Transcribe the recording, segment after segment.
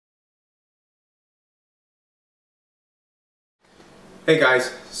Hey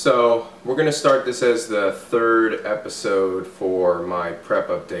guys, so we're going to start this as the third episode for my prep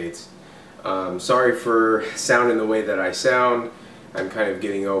updates. Sorry for sounding the way that I sound. I'm kind of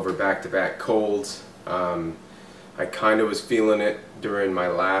getting over back-to-back colds. I kind of was feeling it during my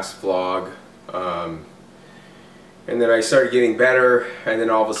last vlog. And then I started getting better, and then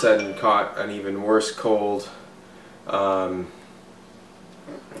all of a sudden caught an even worse cold.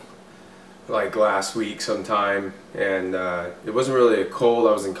 Like last week sometime, and it wasn't really a cold,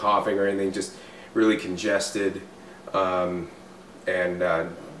 I wasn't coughing or anything, just really congested, and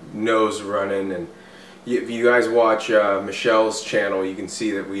nose running. And if you guys watch Michelle's channel, you can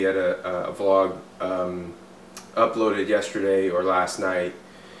see that we had a vlog uploaded yesterday or last night,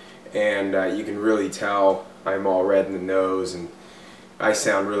 and you can really tell I'm all red in the nose and I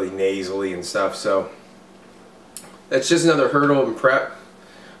sound really nasally and stuff. So that's just another hurdle in prep.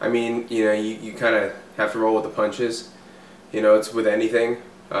 I mean, you kind of have to roll with the punches. It's with anything,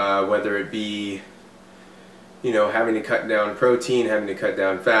 whether it be, having to cut down protein, having to cut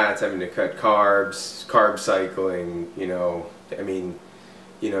down fats, having to cut carbs, carb cycling,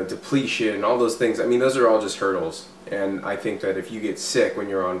 depletion, all those things. I mean, those are all just hurdles. And I think that if you get sick when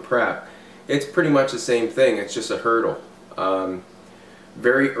you're on prep, it's pretty much the same thing. It's just a hurdle.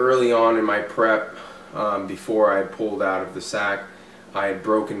 Very early on in my prep, before I pulled out of the sack, I had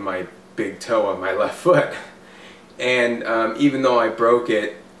broken my big toe on my left foot, and even though I broke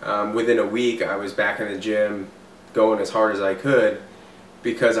it, within a week I was back in the gym going as hard as I could,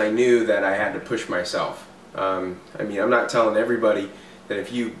 because I knew that I had to push myself. I'm not telling everybody that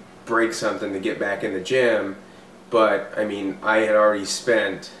if you break something to get back in the gym, but I had already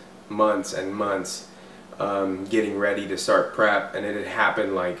spent months and months getting ready to start prep, and it had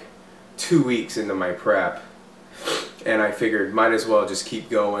happened like 2 weeks into my prep. And I figured might as well just keep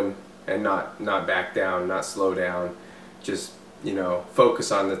going and not back down, not slow down, just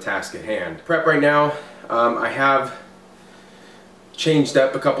focus on the task at hand. Prep right now, I have changed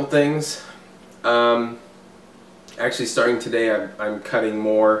up a couple things. Actually, starting today, I'm cutting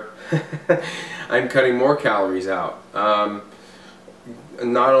more. I'm cutting more calories out. Not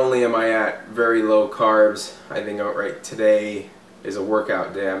only am I at very low carbs, I think right today is a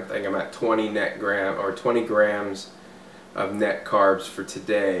workout day. I think I'm at 20 grams of net carbs for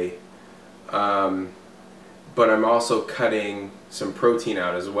today, but I'm also cutting some protein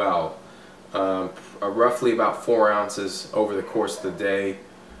out as well, roughly about 4 ounces over the course of the day,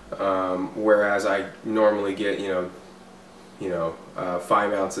 whereas I normally get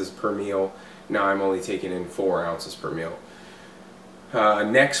 5 ounces per meal. Now I'm only taking in 4 ounces per meal.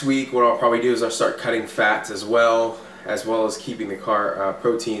 Next week what I'll probably do is I'll start cutting fats as well as keeping the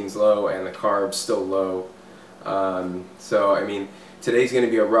proteins low and the carbs still low. So today's going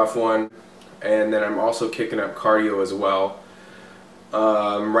to be a rough one, and then I'm also kicking up cardio as well.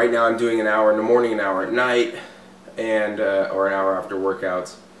 Right now I'm doing an hour in the morning, an hour at night, and or an hour after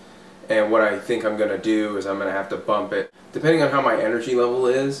workouts. And what I think I'm going to do is I'm going to have to bump it depending on how my energy level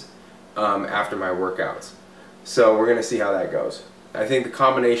is after my workouts. So we're going to see how that goes. I think the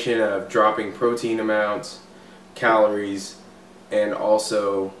combination of dropping protein amounts, calories, and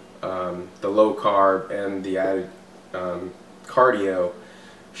also the low carb and the added cardio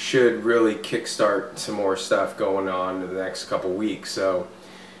should really kickstart some more stuff going on in the next couple weeks. So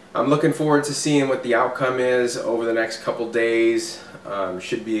I'm looking forward to seeing what the outcome is over the next couple days.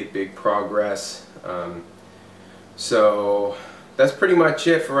 Should be a big progress. So that's pretty much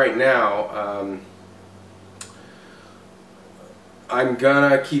it for right now. I'm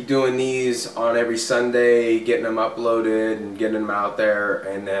gonna keep doing these on every Sunday, getting them uploaded and getting them out there,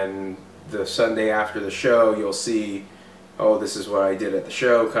 and then the Sunday after the show you'll see, oh, this is what I did at the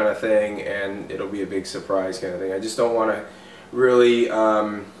show kind of thing, and it'll be a big surprise kind of thing. I just don't want to really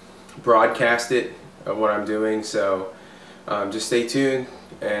broadcast it of what I'm doing, so just stay tuned.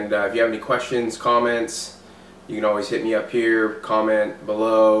 And if you have any questions, comments, you can always hit me up here, comment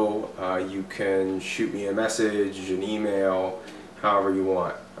below, you can shoot me a message, an email, however you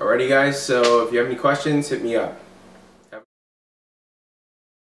want. Alrighty guys, so if you have any questions, hit me up.